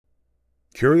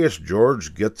Curious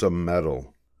George Gets a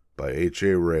Medal by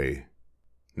H.A. Rey.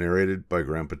 Narrated by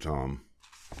Grandpa Tom.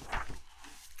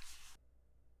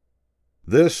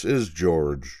 This is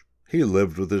George. He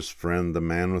lived with his friend, the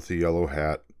man with the yellow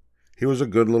hat. He was a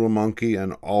good little monkey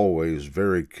and always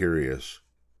very curious.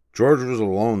 George was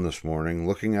alone this morning,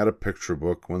 looking at a picture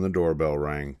book when the doorbell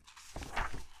rang.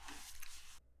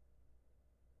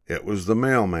 It was the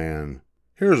mailman.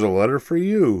 "Here's a letter for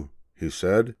you," he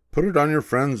said. "Put it on your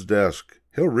friend's desk.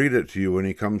 He'll read it to you when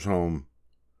he comes home."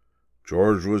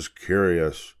 George was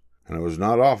curious, and it was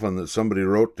not often that somebody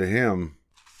wrote to him.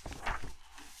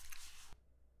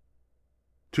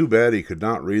 Too bad he could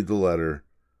not read the letter,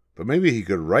 but maybe he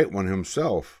could write one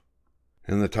himself.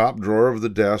 In the top drawer of the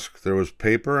desk there was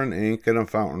paper and ink and a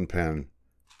fountain pen.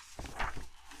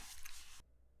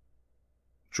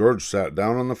 George sat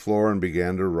down on the floor and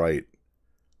began to write,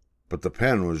 but the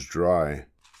pen was dry.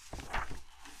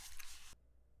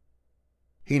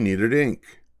 He needed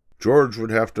ink. George would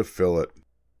have to fill it.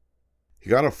 He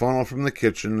got a funnel from the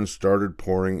kitchen and started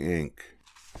pouring ink.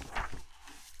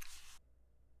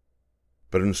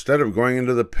 But instead of going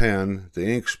into the pen, the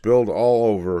ink spilled all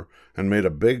over and made a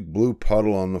big blue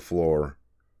puddle on the floor.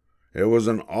 It was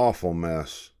an awful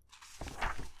mess.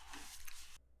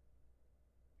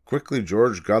 Quickly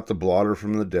George got the blotter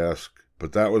from the desk,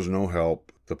 but that was no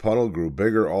help. The puddle grew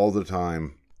bigger all the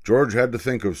time. George had to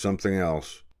think of something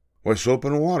else. Why, soap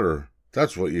and water.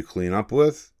 That's what you clean up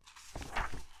with.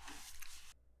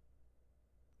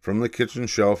 From the kitchen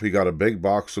shelf he got a big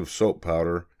box of soap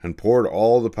powder and poured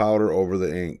all the powder over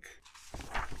the ink.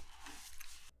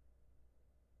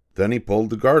 Then he pulled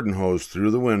the garden hose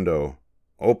through the window,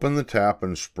 opened the tap,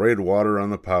 and sprayed water on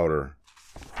the powder.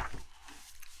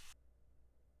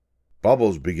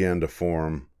 Bubbles began to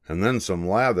form, and then some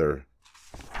lather.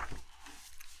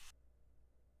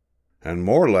 And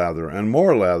more lather, and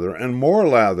more lather, and more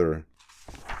lather.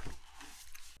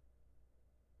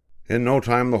 In no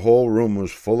time the whole room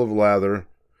was full of lather,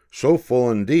 so full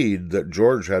indeed that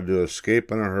George had to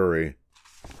escape in a hurry.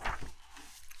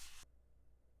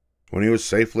 When he was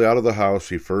safely out of the house,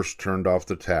 he first turned off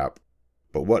the tap.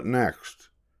 But what next?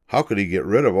 How could he get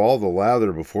rid of all the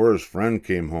lather before his friend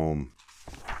came home?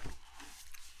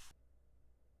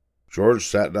 George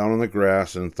sat down on the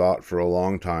grass and thought for a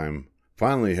long time.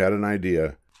 Finally he had an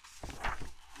idea.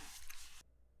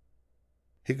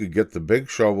 He could get the big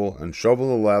shovel and shovel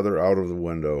the lather out of the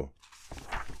window.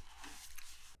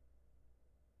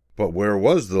 But where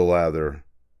was the lather?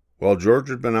 While George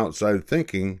had been outside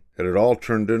thinking, it had all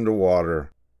turned into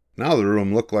water. Now the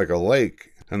room looked like a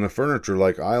lake, and the furniture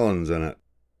like islands in it.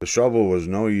 The shovel was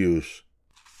no use.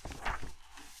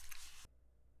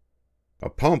 A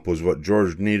pump was what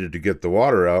George needed to get the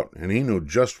water out, and he knew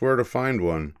just where to find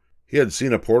one. He had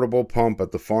seen a portable pump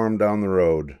at the farm down the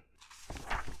road.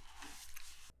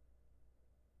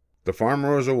 The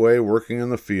farmer was away working in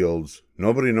the fields.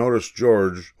 Nobody noticed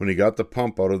George when he got the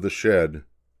pump out of the shed.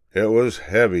 It was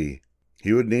heavy.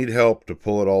 He would need help to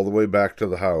pull it all the way back to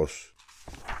the house.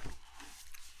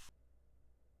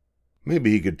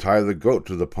 Maybe he could tie the goat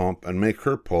to the pump and make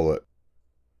her pull it.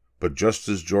 But just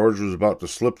as George was about to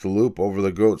slip the loop over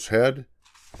the goat's head,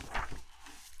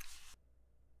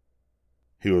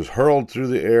 he was hurled through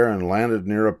the air and landed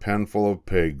near a pen full of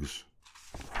pigs.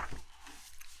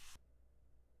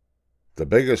 The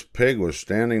biggest pig was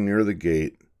standing near the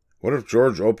gate. What if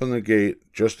George opened the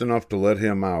gate just enough to let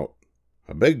him out?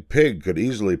 A big pig could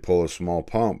easily pull a small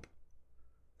pump.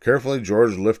 Carefully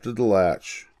George lifted the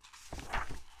latch.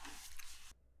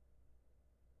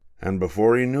 And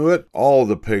before he knew it, all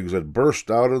the pigs had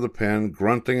burst out of the pen,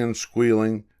 grunting and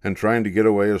squealing and trying to get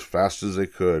away as fast as they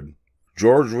could.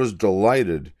 George was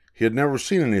delighted. He had never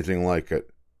seen anything like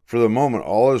it. For the moment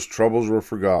all his troubles were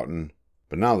forgotten.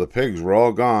 But now the pigs were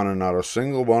all gone, and not a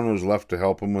single one was left to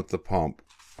help him with the pump.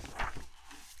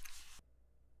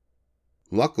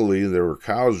 Luckily, there were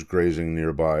cows grazing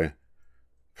nearby.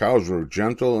 Cows were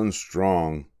gentle and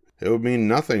strong. It would mean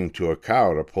nothing to a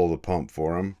cow to pull the pump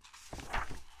for him.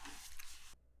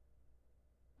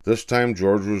 This time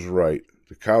George was right.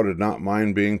 The cow did not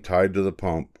mind being tied to the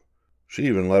pump. She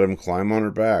even let him climb on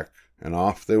her back, and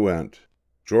off they went.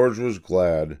 George was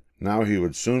glad. Now he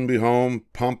would soon be home,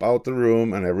 pump out the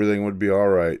room, and everything would be all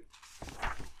right.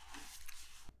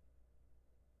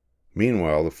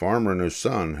 Meanwhile, the farmer and his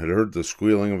son had heard the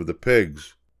squealing of the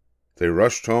pigs. They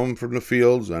rushed home from the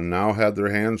fields and now had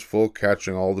their hands full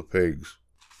catching all the pigs.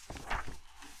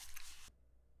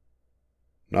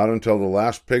 Not until the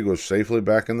last pig was safely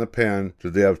back in the pen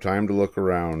did they have time to look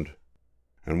around.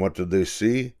 And what did they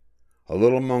see? A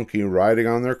little monkey riding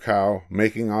on their cow,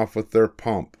 making off with their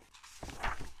pump.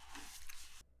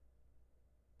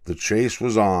 The chase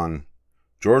was on.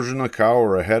 George and the cow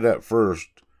were ahead at first,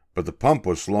 but the pump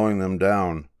was slowing them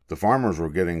down. The farmers were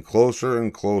getting closer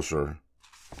and closer.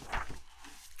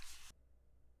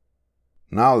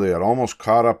 Now they had almost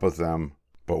caught up with them,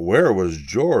 but where was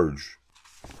George?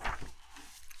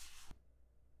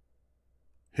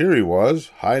 Here he was,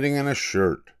 hiding in a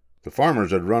shirt. The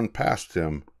farmers had run past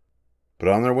him, but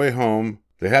on their way home,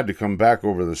 they had to come back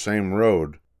over the same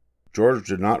road. George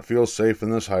did not feel safe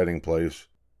in this hiding place.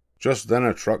 Just then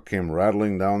a truck came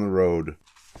rattling down the road.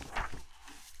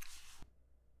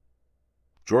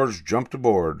 George jumped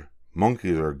aboard.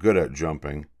 Monkeys are good at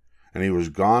jumping, and he was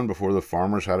gone before the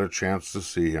farmers had a chance to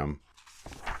see him.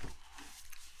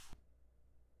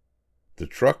 The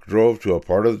truck drove to a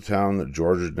part of the town that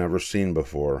George had never seen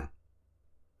before.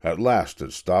 At last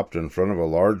it stopped in front of a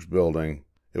large building.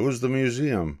 It was the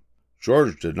museum.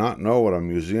 George did not know what a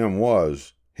museum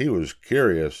was. He was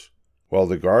curious. While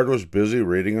the guard was busy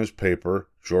reading his paper,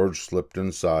 George slipped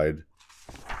inside.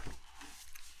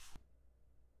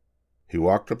 He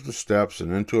walked up the steps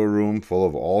and into a room full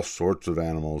of all sorts of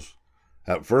animals.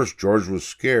 At first George was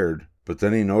scared, but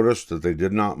then he noticed that they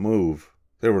did not move.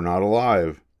 They were not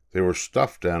alive. They were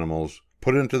stuffed animals,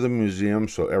 put into the museum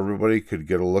so everybody could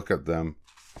get a look at them.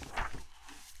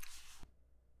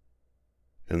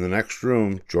 In the next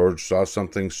room, George saw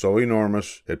something so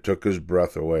enormous it took his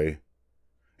breath away.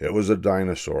 It was a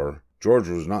dinosaur. George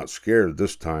was not scared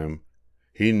this time.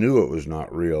 He knew it was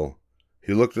not real.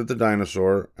 He looked at the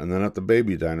dinosaur, and then at the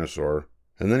baby dinosaur,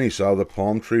 and then he saw the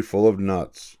palm tree full of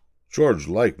nuts. George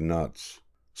liked nuts.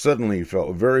 Suddenly he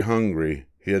felt very hungry.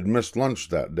 He had missed lunch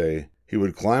that day. He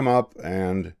would climb up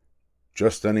and...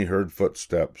 Just then he heard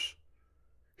footsteps.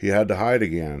 He had to hide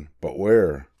again, but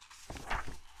where?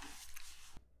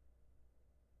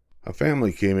 A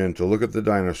family came in to look at the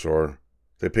dinosaur.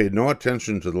 They paid no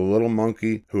attention to the little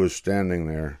monkey who was standing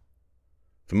there.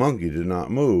 The monkey did not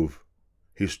move.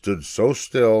 He stood so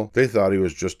still, they thought he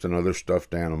was just another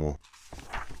stuffed animal.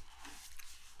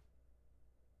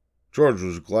 George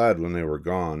was glad when they were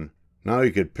gone. Now he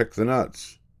could pick the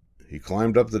nuts. He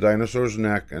climbed up the dinosaur's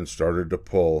neck and started to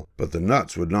pull, but the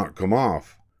nuts would not come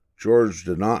off. George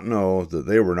did not know that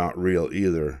they were not real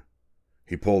either.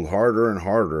 He pulled harder and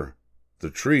harder. The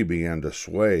tree began to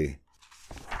sway.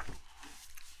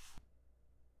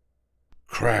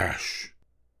 Crash!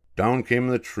 Down came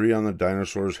the tree on the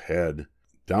dinosaur's head.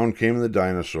 Down came the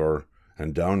dinosaur,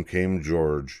 and down came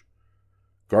George.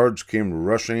 Guards came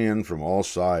rushing in from all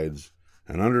sides,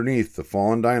 and underneath the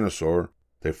fallen dinosaur,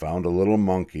 they found a little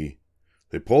monkey.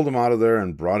 They pulled him out of there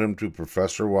and brought him to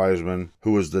Professor Wiseman,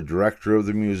 who was the director of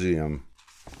the museum.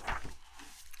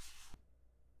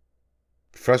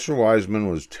 Professor Wiseman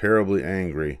was terribly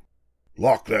angry.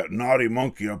 "Lock that naughty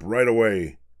monkey up right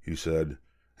away," he said,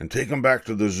 "and take him back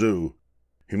to the zoo.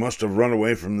 He must have run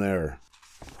away from there."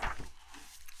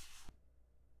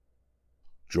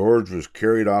 George was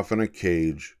carried off in a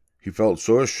cage. He felt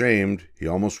so ashamed he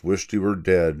almost wished he were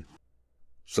dead.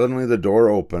 Suddenly the door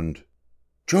opened.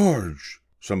 "George!"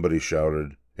 somebody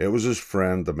shouted. It was his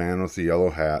friend, the man with the yellow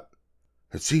hat.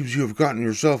 "It seems you have gotten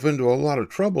yourself into a lot of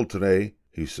trouble today,"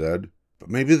 he said. "But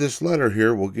maybe this letter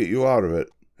here will get you out of it.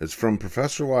 It's from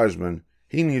Professor Wiseman.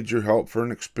 He needs your help for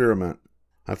an experiment.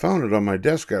 I found it on my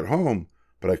desk at home,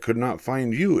 but I could not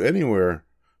find you anywhere,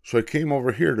 so I came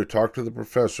over here to talk to the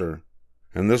professor."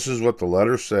 And this is what the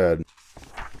letter said.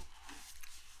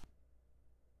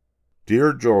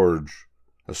 Dear George,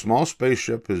 a small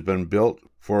spaceship has been built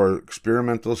for our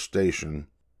experimental station.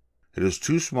 It is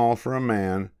too small for a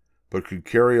man, but could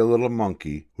carry a little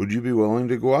monkey. Would you be willing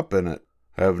to go up in it?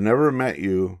 I have never met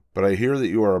you, but I hear that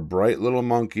you are a bright little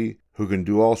monkey who can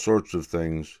do all sorts of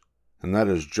things, and that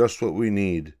is just what we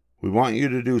need. We want you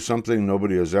to do something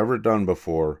nobody has ever done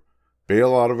before.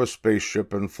 Bail out of a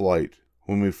spaceship in flight.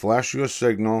 When we flash you a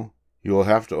signal, you will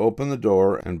have to open the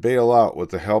door and bail out with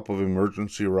the help of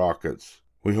emergency rockets.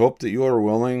 We hope that you are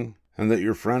willing and that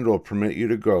your friend will permit you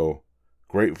to go.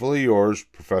 Gratefully yours,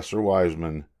 Professor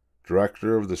Wiseman,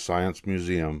 Director of the Science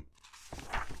Museum.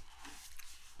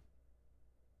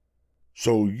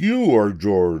 "So you are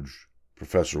George,"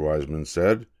 Professor Wiseman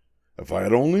said. "If I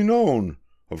had only known.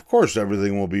 Of course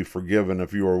everything will be forgiven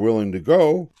if you are willing to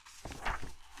go."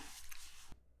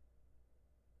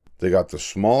 They got the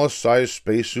smallest size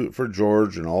spacesuit for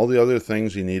George and all the other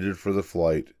things he needed for the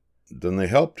flight. Then they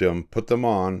helped him put them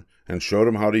on and showed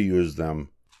him how to use them.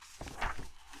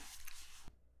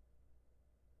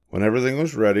 When everything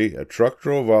was ready, a truck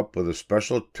drove up with a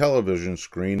special television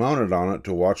screen mounted on it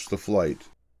to watch the flight.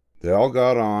 They all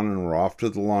got on and were off to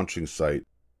the launching site.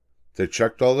 They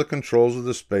checked all the controls of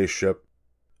the spaceship,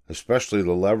 especially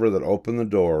the lever that opened the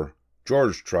door.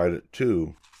 George tried it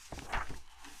too.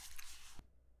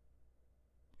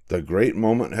 The great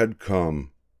moment had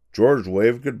come. George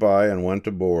waved goodbye and went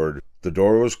aboard. The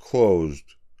door was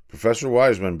closed. Professor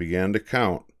Wiseman began to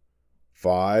count.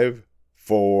 5,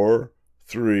 4,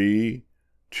 3,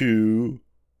 2,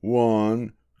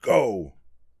 1, go!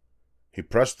 He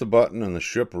pressed the button and the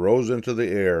ship rose into the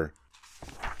air.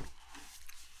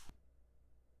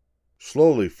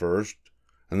 Slowly first,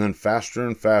 and then faster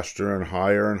and faster and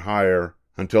higher,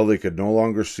 until they could no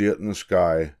longer see it in the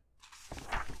sky.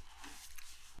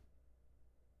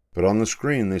 But on the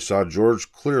screen they saw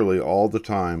George clearly all the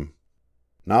time.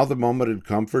 Now the moment had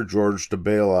come for George to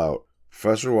bail out.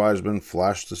 Professor Wiseman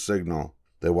flashed the signal.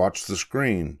 They watched the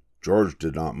screen. George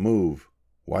did not move.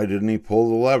 Why didn't he pull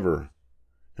the lever?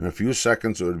 In a few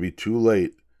seconds it would be too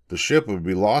late. The ship would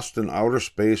be lost in outer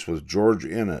space with George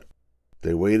in it.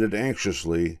 They waited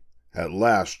anxiously. At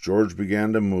last George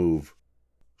began to move.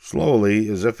 Slowly,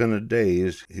 as if in a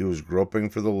daze, he was groping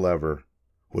for the lever.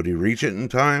 Would he reach it in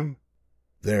time?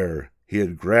 There, he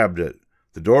had grabbed it.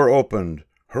 The door opened.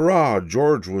 Hurrah!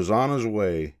 George was on his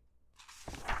way.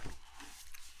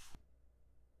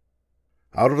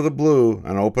 Out of the blue,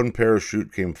 an open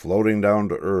parachute came floating down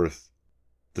to earth.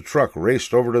 The truck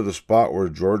raced over to the spot where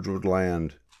George would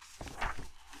land.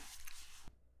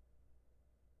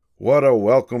 What a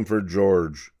welcome for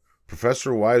George!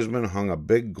 Professor Wiseman hung a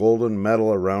big golden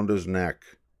medal around his neck.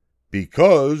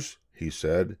 Because, he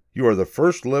said, you are the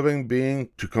first living being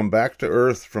to come back to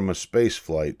Earth from a space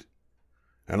flight.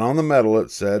 And on the medal it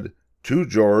said, To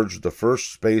George, the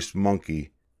first space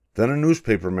monkey. Then a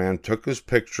newspaper man took his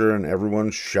picture and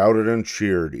everyone shouted and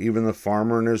cheered, even the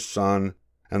farmer and his son,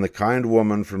 and the kind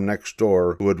woman from next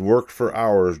door who had worked for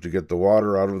hours to get the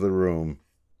water out of the room.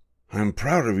 I'm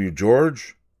proud of you,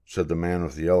 George, said the man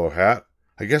with the yellow hat.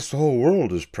 I guess the whole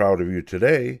world is proud of you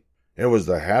today. It was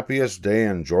the happiest day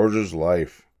in George's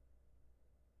life.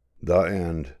 The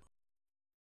end.